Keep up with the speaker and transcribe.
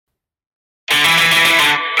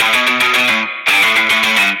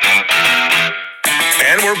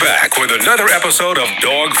back with another episode of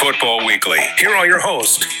Dog Football Weekly. Here are your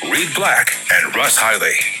hosts, Reed Black and Russ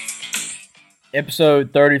Hiley.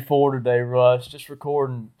 Episode 34 today, Russ. Just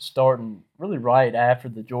recording, starting really right after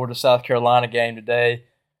the Georgia-South Carolina game today.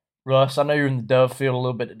 Russ, I know you're in the Dove field a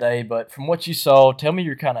little bit today, but from what you saw, tell me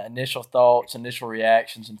your kind of initial thoughts, initial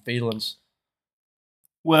reactions, and feelings.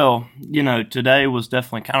 Well, today was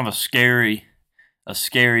definitely kind of a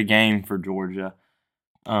scary game for Georgia,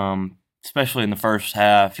 especially in the first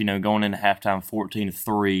half. Going into halftime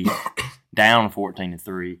 14-3, down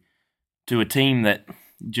 14-3, to a team that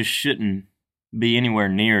just shouldn't be anywhere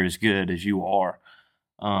near as good as you are.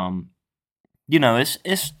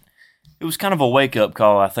 It was kind of a wake up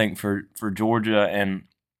call, I think, for Georgia, and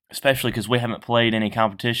especially because we haven't played any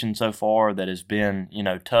competition so far that has been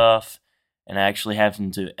tough, and actually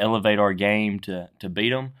having to elevate our game to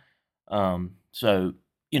beat them.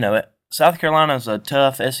 South Carolina is a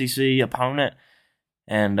tough SEC opponent,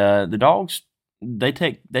 and the Dogs they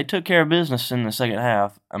took care of business in the second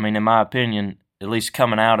half. I mean, in my opinion, at least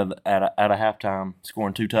coming out of halftime,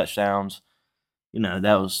 scoring 2 touchdowns,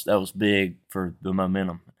 that was big for the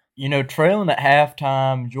momentum. Trailing at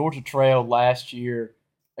halftime, Georgia trailed last year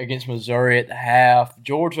against Missouri at the half.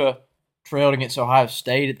 Georgia trailed against Ohio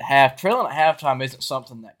State at the half. Trailing at halftime isn't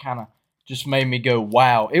something that kind of just made me go,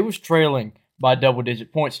 wow. It was trailing by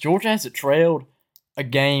double-digit points. Georgia hasn't trailed a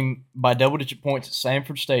game by double-digit points at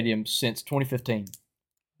Sanford Stadium since 2015.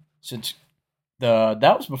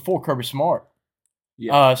 That was before Kirby Smart.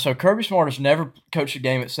 Yeah. So Kirby Smart has never coached a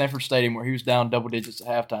game at Sanford Stadium where he was down double digits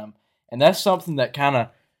at halftime. And that's something that kind of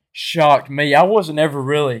shocked me. I wasn't ever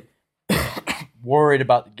really worried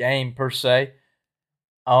about the game per se.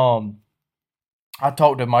 I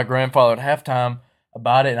talked to my grandfather at halftime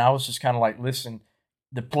about it, and I was just kind of like, listen,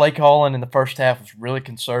 the play calling in the first half was really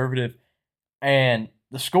conservative, and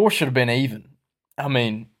the score should have been even. I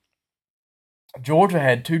mean, Georgia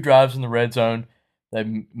had 2 drives in the red zone.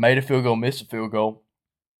 They made a field goal, missed a field goal,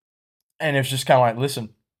 and it was just kind of like, listen,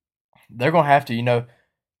 they're going to have to,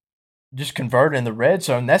 just convert in the red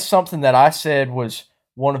zone. That's something that I said was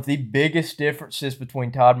one of the biggest differences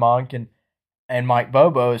between Todd Monken and Mike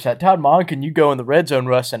Bobo is that Todd Monken, you go in the red zone,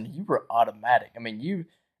 Russ, and you were automatic. I mean,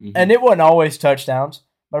 and it wasn't always touchdowns,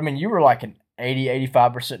 but I mean, you were like an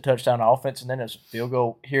 80-85% touchdown offense, and then there's a field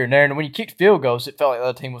goal here and there. And when you kicked field goals, it felt like the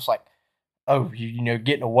other team was like, oh,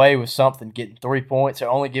 getting away with something, getting 3 points. They're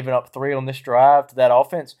only giving up 3 on this drive to that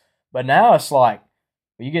offense. But now it's like,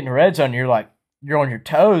 when you get in the red zone, you're on your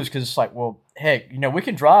toes because it's like, well, heck, we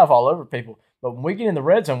can drive all over people. But when we get in the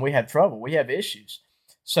red zone, we have trouble. We have issues.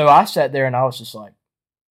 So I sat there and I was just like,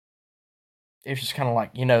 it's just kind of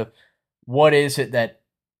like, what is it that,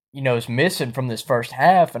 is missing from this first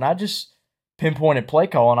half? And I just pinpointed play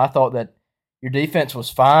call, and I thought that your defense was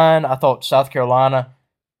fine. I thought South Carolina,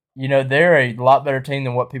 they're a lot better team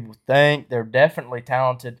than what people think. They're definitely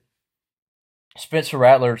talented. Spencer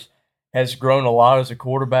Rattlers has grown a lot as a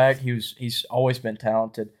quarterback. He's always been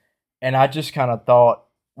talented. And I just kind of thought,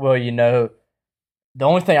 well, the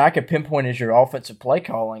only thing I could pinpoint is your offensive play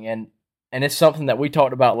calling. And it's something that we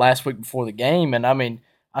talked about last week before the game. And, I mean,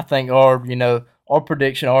 I think our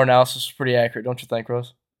prediction, our analysis is pretty accurate. Don't you think,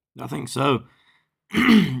 Russ? I think so.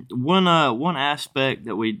 One aspect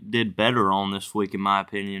that we did better on this week, in my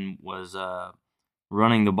opinion, was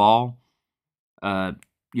running the ball.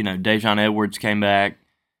 Daijun Edwards came back,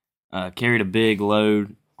 carried a big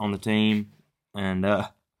load on the team, and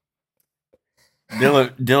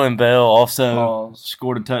Dylan Bell also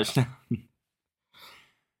scored a touchdown.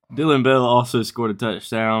 Dylan Bell also scored a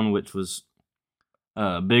touchdown, which was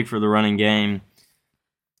big for the running game.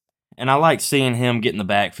 And I like seeing him get in the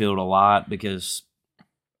backfield a lot because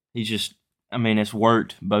he's just, it's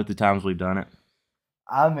worked both the times we've done it.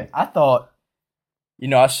 I thought,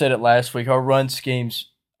 I said it last week, our run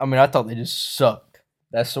schemes, I thought they just sucked.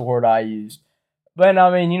 That's the word I used. But,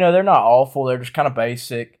 they're not awful. They're just kind of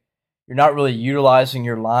basic. You're not really utilizing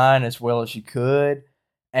your line as well as you could.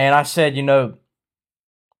 And I said,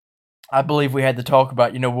 I believe we had to talk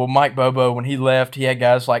about, Mike Bobo, when he left, he had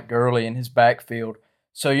guys like Gurley in his backfield.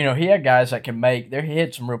 So, he had guys that can he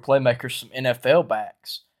had some real playmakers, some NFL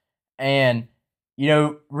backs. And,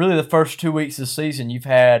 really the first 2 weeks of the season, you've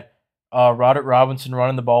had Roderick Robinson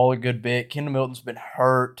running the ball a good bit. Kendall Milton's been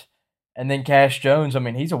hurt. And then Cash Jones,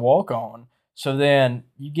 he's a walk-on. So then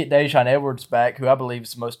you get Daijun Edwards back, who I believe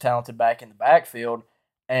is the most talented back in the backfield,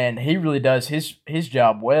 and he really does his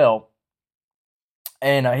job well.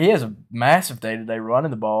 And he has a massive day-to-day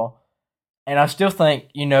running the ball. And I still think,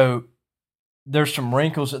 there's some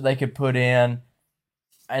wrinkles that they could put in,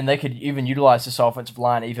 and they could even utilize this offensive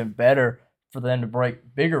line even better for them to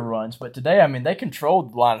break bigger runs. But today, I mean, they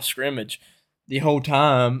controlled the line of scrimmage the whole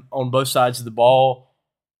time on both sides of the ball.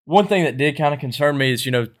 One thing that did kind of concern me is,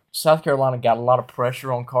 South Carolina got a lot of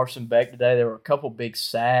pressure on Carson Beck today. There were a couple big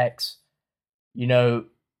sacks, and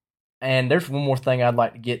there's one more thing I'd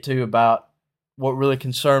like to get to about what really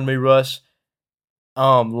concerned me, Russ.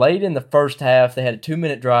 Late in the first half, they had a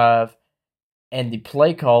 2-minute drive, and the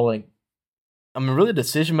play calling, really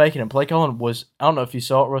decision-making and play calling was, I don't know if you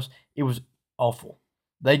saw it, Russ, it was awful.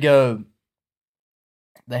 They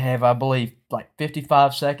have, I believe, like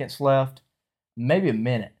 55 seconds left, maybe a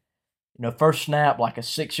minute. First snap, like a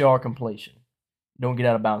 6-yard completion. Don't get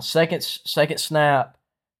out of bounds. Second snap,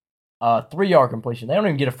 3-yard completion. They don't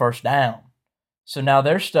even get a first down. So now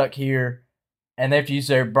they're stuck here, and they have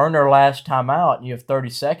to burn their last timeout, and you have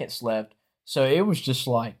 30 seconds left. So it was just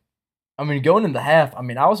like, going in the half, I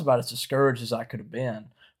was about as discouraged as I could have been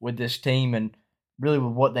with this team and really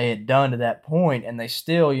with what they had done to that point. And they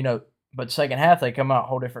still, but second half, they come out,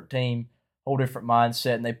 whole different team, whole different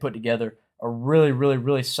mindset, and they put together a really, really,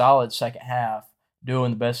 really solid second half, doing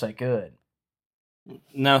the best they could.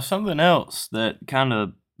 Now, something else that kind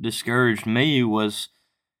of discouraged me was,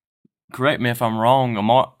 correct me if I'm wrong,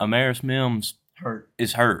 Amaris Mims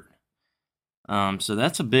is hurt. So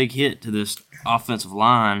that's a big hit to this offensive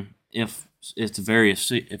line if it's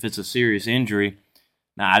a serious injury.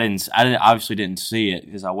 Now, I obviously didn't see it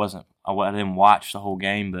because I didn't watch the whole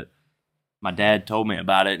game, but my dad told me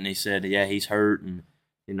about it, and he said, yeah, he's hurt, and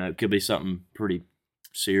it could be something pretty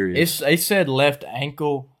serious. They said left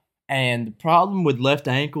ankle, and the problem with left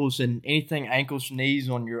ankles and anything ankles, knees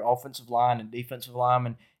on your offensive line and defensive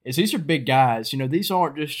linemen is these are big guys. These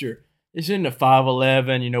aren't just this isn't a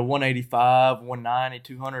 5'11", 185, 190,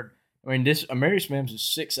 200. This Amarius Mims is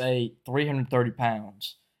 6'8", 330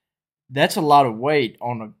 pounds. That's a lot of weight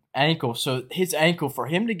on an ankle. So his ankle, for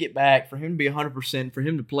him to get back, for him to be 100%, for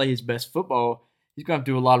him to play his best football, he's going to have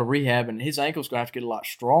to do a lot of rehab, and his ankle's going to have to get a lot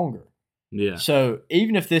stronger. Yeah. So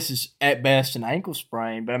even if this is at best an ankle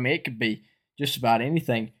sprain, but it could be just about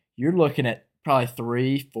anything, you're looking at probably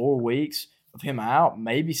 3-4 weeks of him out,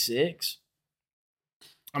 maybe 6.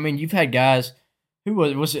 You've had guys who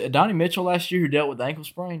was it Adonai Mitchell last year who dealt with ankle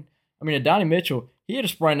sprain? Adonai Mitchell, he had a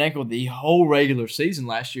sprained ankle the whole regular season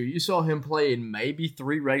last year. You saw him play in maybe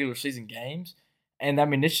 3 regular season games, and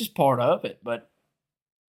it's just part of it. But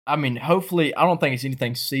hopefully, I don't think it's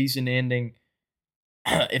anything season ending.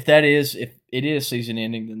 If it is season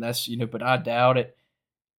ending, then that's, but I doubt it.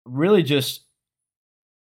 Really just,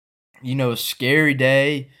 a scary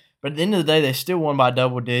day. But at the end of the day, they still won by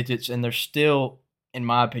double digits, and they're still, in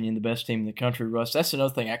my opinion, the best team in the country, Russ. That's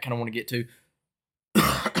another thing I kind of want to get to.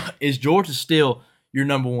 Is Georgia still your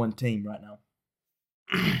number one team right now?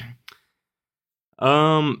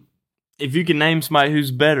 If you can name somebody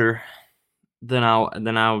who's better, then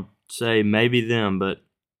I'll say maybe them. But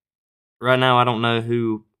right now, I don't know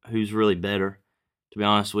who's really better. To be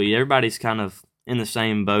honest with you, everybody's kind of in the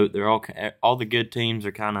same boat. They're all the good teams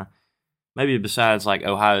are kind of, maybe besides like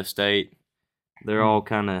Ohio State, they're all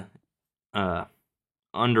kind of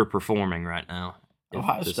underperforming right now.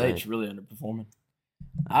 Ohio State's really underperforming.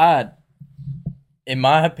 In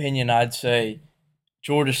my opinion, I'd say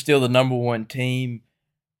Georgia's still the number one team.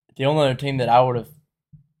 The only other team that I would have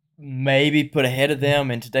maybe put ahead of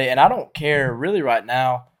them and today, and I don't care really right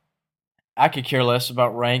now. I could care less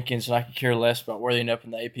about rankings, and I could care less about where they end up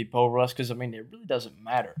in the AP poll, Russ, because, it really doesn't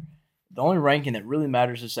matter. The only ranking that really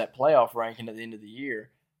matters is that playoff ranking at the end of the year.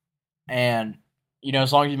 And,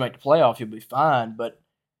 as long as you make the playoff, you'll be fine. But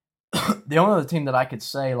the only other team that I could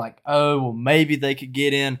say, maybe they could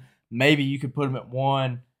get in, maybe you could put them at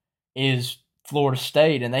 1, is Florida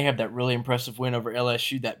State, and they have that really impressive win over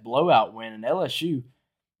LSU, that blowout win. And LSU,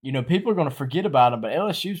 people are going to forget about them, but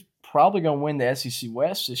LSU's probably going to win the SEC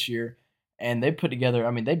West this year. And they put together,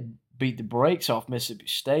 they beat the brakes off Mississippi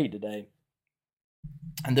State today.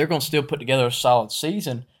 And they're going to still put together a solid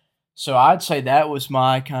season. So I'd say that was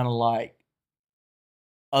my kind of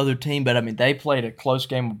other team. But, they played a close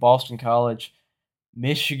game with Boston College.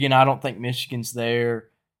 Michigan, I don't think Michigan's there.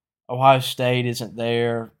 Ohio State isn't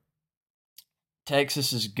there.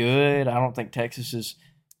 Texas is good. I don't think Texas is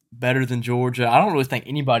better than Georgia. I don't really think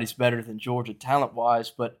anybody's better than Georgia talent-wise,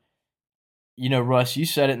 but Russ, you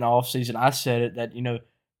said it in the offseason. I said it that,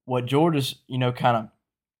 what Georgia's,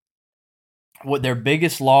 what their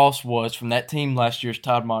biggest loss was from that team last year is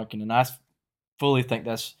Todd Monken, and I fully think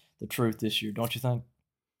that's the truth this year. Don't you think?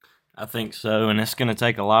 I think so, and it's going to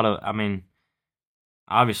take a lot of,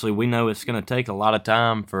 obviously we know it's going to take a lot of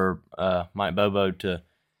time for Mike Bobo to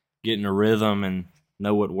get in a rhythm and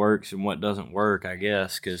know what works and what doesn't work, I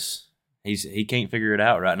guess, because he can't figure it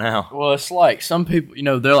out right now. Well, it's like some people,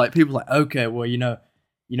 they're like people like, okay, well,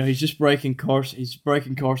 he's just breaking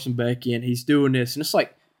Carson Beck in. He's doing this, and it's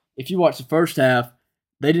like if you watch the first half,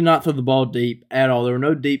 they did not throw the ball deep at all. There were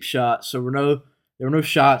no deep shots. There were no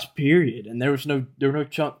shots, period, and there were no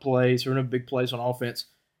chunk plays. There were no big plays on offense.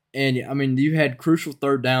 And I mean, you had crucial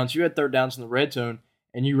third downs. You had third downs in the red zone,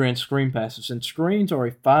 and you ran screen passes. And screens are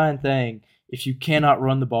a fine thing if you cannot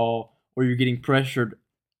run the ball or you're getting pressured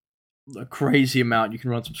a crazy amount. You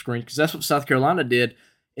can run some screens because that's what South Carolina did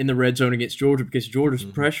in the red zone against Georgia because Georgia's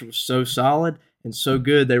pressure was so solid and so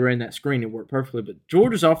good. They ran that screen. It worked perfectly. But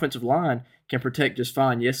Georgia's offensive line can protect just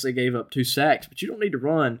fine. Yes, they gave up 2 sacks, but you don't need to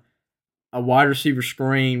run a wide receiver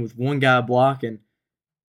screen with one guy blocking.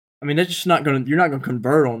 I mean, that's just you're not gonna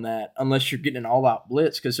convert on that unless you're getting an all-out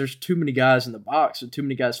blitz because there's too many guys in the box and too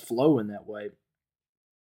many guys flowing that way.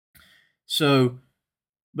 So,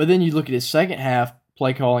 but then you look at his second half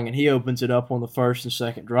play calling and he opens it up on the first and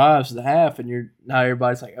second drives of the half, and now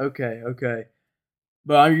everybody's like, okay.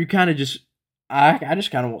 But you kind of just, I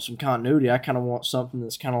just kind of want some continuity. I kind of want something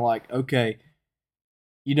that's kind of like, okay,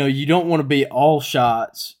 you don't want to be all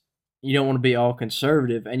shots. You don't want to be all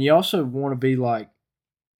conservative. And you also want to be like,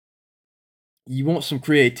 you want some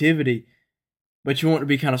creativity, but you want to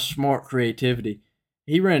be kind of smart creativity.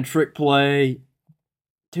 He ran trick play,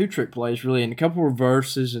 2 trick plays really, and a couple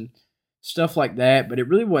reverses and stuff like that, but it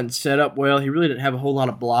really wasn't set up well. He really didn't have a whole lot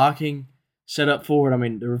of blocking set up for it. I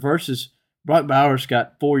mean, the reverses, Brock Bowers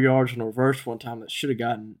got 4 yards on a reverse one time that should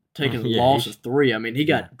have taken a loss of 3. I mean, he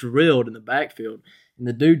got drilled in the backfield, and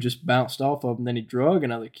the dude just bounced off of him. Then he drug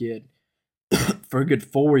another kid for a good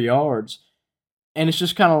 4 yards. And it's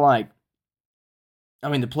just kind of like, I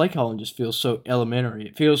mean, the play calling just feels so elementary.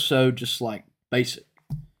 It feels so just like basic.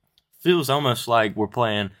 Feels almost like we're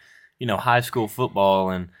playing, high school football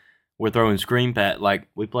and we're throwing screen pass. Like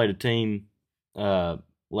we played a team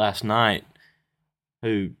last night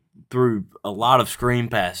who threw a lot of screen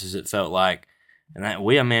passes, it felt like.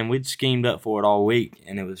 And we'd schemed up for it all week,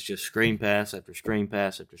 and it was just screen pass after screen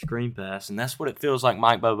pass after screen pass, and that's what it feels like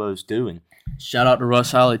Mike Bobo's doing. Shout out to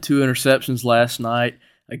Russ Holly, 2 interceptions last night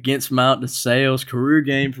against Mount DeSales. Career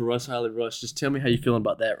game for Russ Holly. Russ, just tell me how you feeling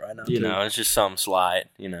about that right now. It's just something slight.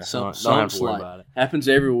 Don't have to worry about it. Happens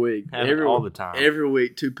every week. All the time. Every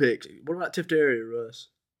week, 2 picks. What about tipped area, Russ?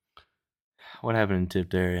 What happened in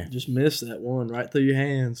tipped area? Just missed that one right through your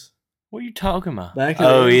hands. What are you talking about? I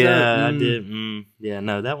did. Yeah,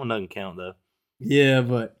 no, that one doesn't count, though. Yeah,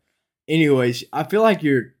 but anyways, I feel like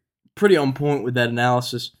you're pretty on point with that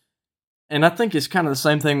analysis. And I think it's kind of the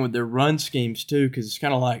same thing with their run schemes, too, because it's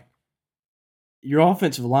kind of like your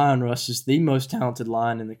offensive line, Russ, is the most talented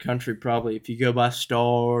line in the country, probably, if you go by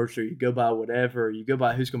stars or you go by whatever, or you go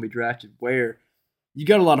by who's going to be drafted where. You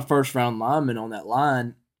got a lot of first-round linemen on that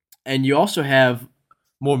line, and you also have,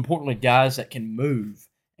 more importantly, guys that can move.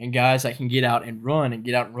 And guys that can get out and run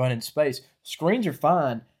in space. Screens are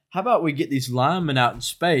fine. How about we get these linemen out in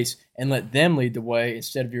space and let them lead the way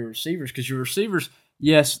instead of your receivers? Because your receivers,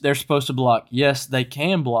 yes, they're supposed to block. Yes, they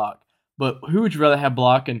can block. But who would you rather have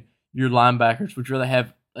blocking your linebackers? Would you rather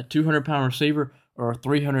have a 200-pound receiver or a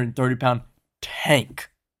 330-pound tank?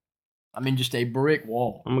 I mean, just a brick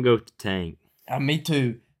wall. I'm going to go with the tank. Me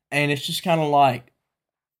too. And it's just kind of like,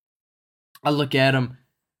 I look at them.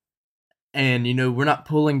 And, we're not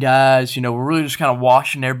pulling guys. We're really just kind of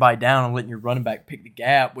washing everybody down and letting your running back pick the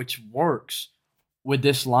gap, which works with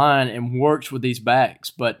this line and works with these backs.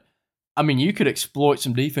 But, I mean, you could exploit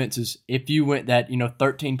some defenses if you went that,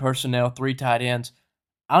 13 personnel, 3 tight ends.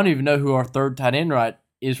 I don't even know who our third tight end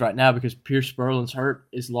is right now because Pierce Spurlin's hurt.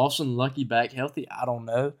 Is Lawson Lucky back healthy? I don't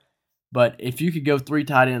know. But if you could go 3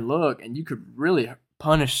 tight end look and you could really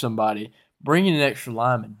punish somebody, bring in an extra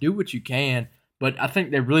lineman, do what you can. But I think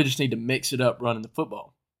they really just need to mix it up running the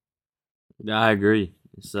football. I agree.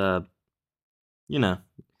 It's, although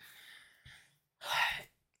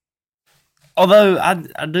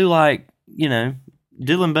I do like,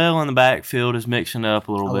 Dylan Bell in the backfield is mixing it up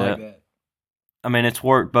a little bit. Like that. I mean, it's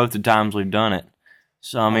worked both the times we've done it.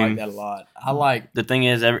 So, I mean, like that a lot. The thing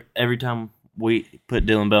is, every time we put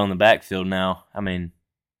Dylan Bell in the backfield now, I mean,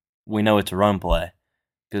 we know it's a run play.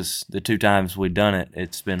 Because the 2 times we've done it,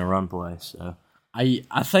 it's been a run play, so... I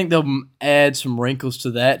think they'll add some wrinkles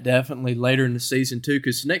to that definitely later in the season too,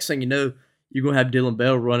 because the next thing you know, you're going to have Dylan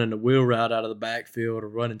Bell running a wheel route out of the backfield or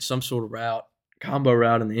running some sort of route, combo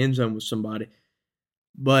route in the end zone with somebody.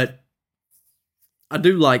 But I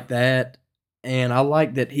do like that, and I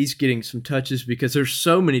like that he's getting some touches because there's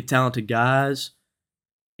so many talented guys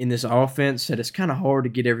in this offense that it's kind of hard to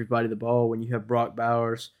get everybody the ball when you have Brock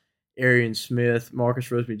Bowers, Arian Smith,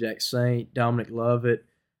 Marcus Rosemary-Jack Saint, Dominic Lovett,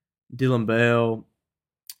 Dylan Bell,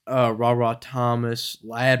 Ra Thomas,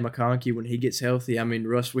 Lad McConkey when he gets healthy. I mean,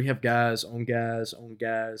 Russ, we have guys on guys on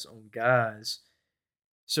guys on guys.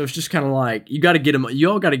 So it's just kind of like you got to get him. You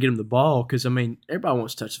all got to get him the ball because I mean everybody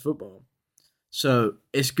wants to touch the football. So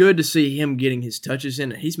it's good to see him getting his touches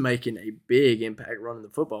in, and he's making a big impact running the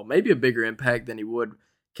football. Maybe a bigger impact than he would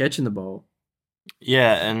catching the ball.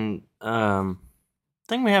 Yeah, and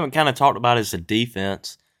thing we haven't kind of talked about is the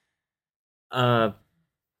defense. I've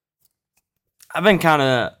been kind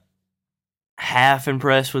of half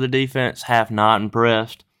impressed with the defense, half not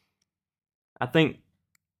impressed. I think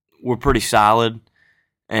we're pretty solid,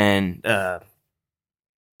 and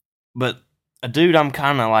but a dude I'm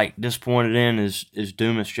kind of like disappointed in is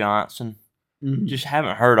Dumas Johnson. Mm-hmm. Just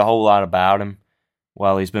haven't heard a whole lot about him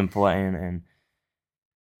while he's been playing, and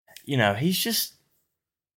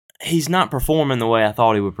he's not performing the way I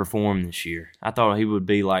thought he would perform this year. I thought he would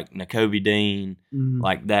be like Nakobe Dean,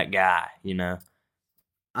 like that guy.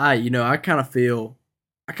 I kind of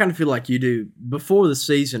feel like you do. Before the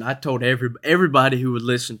season, I told everybody who would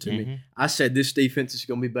listen to me, I said this defense is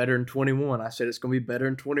going to be better in 21. I said it's going to be better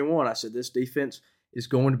in 21. I said this defense is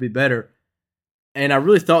going to be better. And I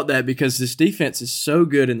really thought that because this defense is so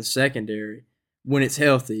good in the secondary when it's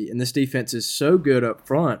healthy, and this defense is so good up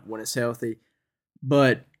front when it's healthy.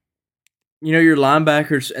 But, your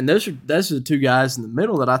linebackers, and those are the two guys in the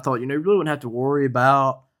middle that I thought, you really wouldn't have to worry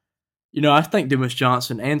about. I think Dumas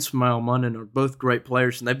Johnson and Smael Mondon are both great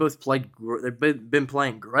players, and they both they've been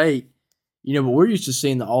playing great. But we're used to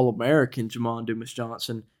seeing the All-American Jamon Dumas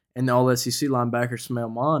Johnson and the All-SEC linebacker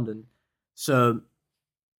Smael Mondon. So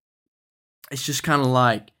it's just kind of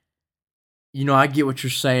like, I get what you're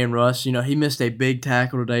saying, Russ. He missed a big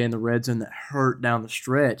tackle today in the red zone that hurt down the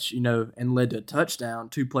stretch, and led to a touchdown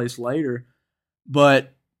 2 plays later.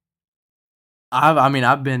 But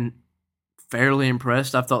I've been fairly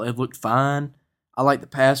impressed. I thought they've looked fine. I like the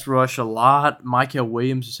pass rush a lot. Michael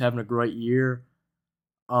Williams is having a great year.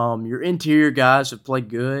 Your interior guys have played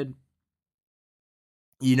good.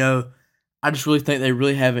 I just really think they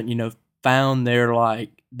really haven't, found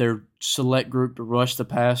their select group to rush the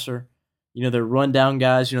passer. Their rundown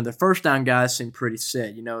guys, their first down guys seem pretty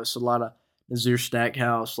set. It's a lot of Nazir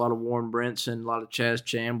Stackhouse, a lot of Warren Brinson, a lot of Chaz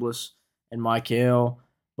Chambliss and Michael.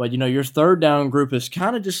 But, your third down group is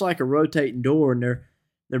kind of just like a rotating door, and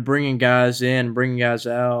they're bringing guys in, bringing guys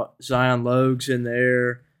out. Zion Logue's in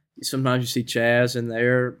there. Sometimes you see Chaz in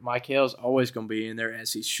there. Michael's always going to be in there,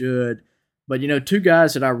 as he should. But, two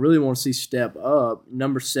guys that I really want to see step up.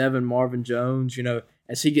 Number 7, Marvin Jones,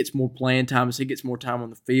 as he gets more playing time, as he gets more time on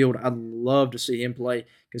the field, I'd love to see him play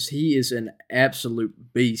because he is an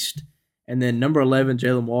absolute beast. And then number 11,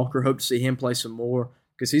 Jalen Walker, hope to see him play some more,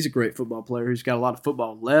 because he's a great football player who's got a lot of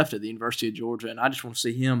football left at the University of Georgia, and I just want to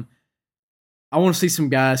see him. I want to see some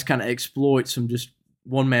guys kind of exploit some just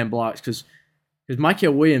one-man blocks because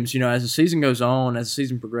Michael Williams, as the season goes on, as the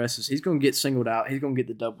season progresses, he's going to get singled out. He's going to get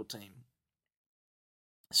the double team.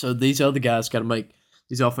 So these other guys got to make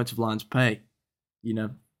these offensive lines pay,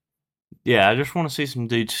 Yeah, I just want to see some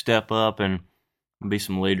dudes step up and be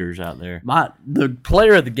some leaders out there. The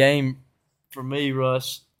player of the game for me,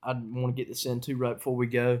 Russ, I want to get this in too right before we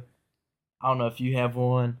go. I don't know if you have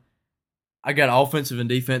one. I got offensive and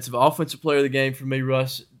defensive. Offensive player of the game for me,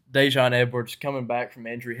 Russ, Dajon Edwards, coming back from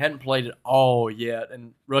injury. Hadn't played at all yet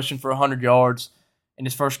and rushing for 100 yards in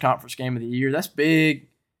his first conference game of the year. That's big,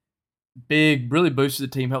 really boosted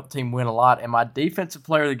the team, helped the team win a lot. And my defensive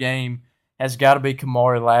player of the game has got to be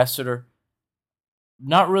Kamari Lassiter.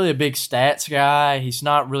 Not really a big stats guy. He's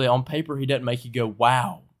not really on paper. He doesn't make you go,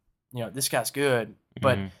 wow, this guy's good.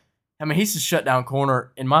 But, he's a shutdown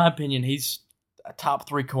corner. In my opinion, he's a top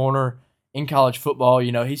 3 corner in college football.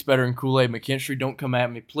 He's better than Kool-Aid McKinstry. Don't come at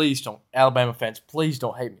me. Please don't. Alabama fans, please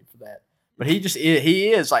don't hate me for that. But he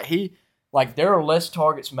is. There are less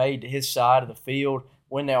targets made to his side of the field.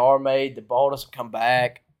 When they are made, the ball doesn't come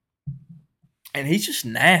back. And he's just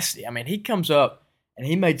nasty. He comes up and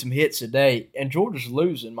he made some hits today. And Georgia's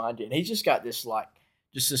losing, mind you. And he's just got this,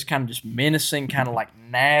 this kind of just menacing, kind of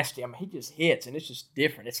nasty. He just hits, and it's just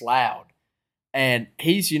different. It's loud. And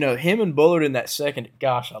he's, him and Bullard in that second,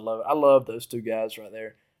 gosh, I love it. I love those two guys right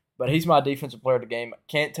there. But he's my defensive player of the game. I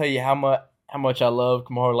can't tell you how much I love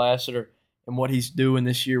Kamari Lassiter and what he's doing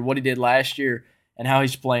this year, what he did last year, and how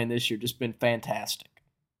he's playing this year. Just been fantastic.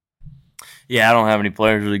 Yeah, I don't have any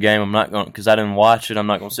players of the game. I'm not going because I didn't watch it. I'm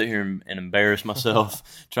not going to sit here and embarrass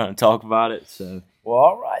myself trying to talk about it. So, well,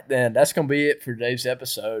 all right then. That's going to be it for today's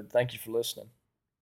episode. Thank you for listening.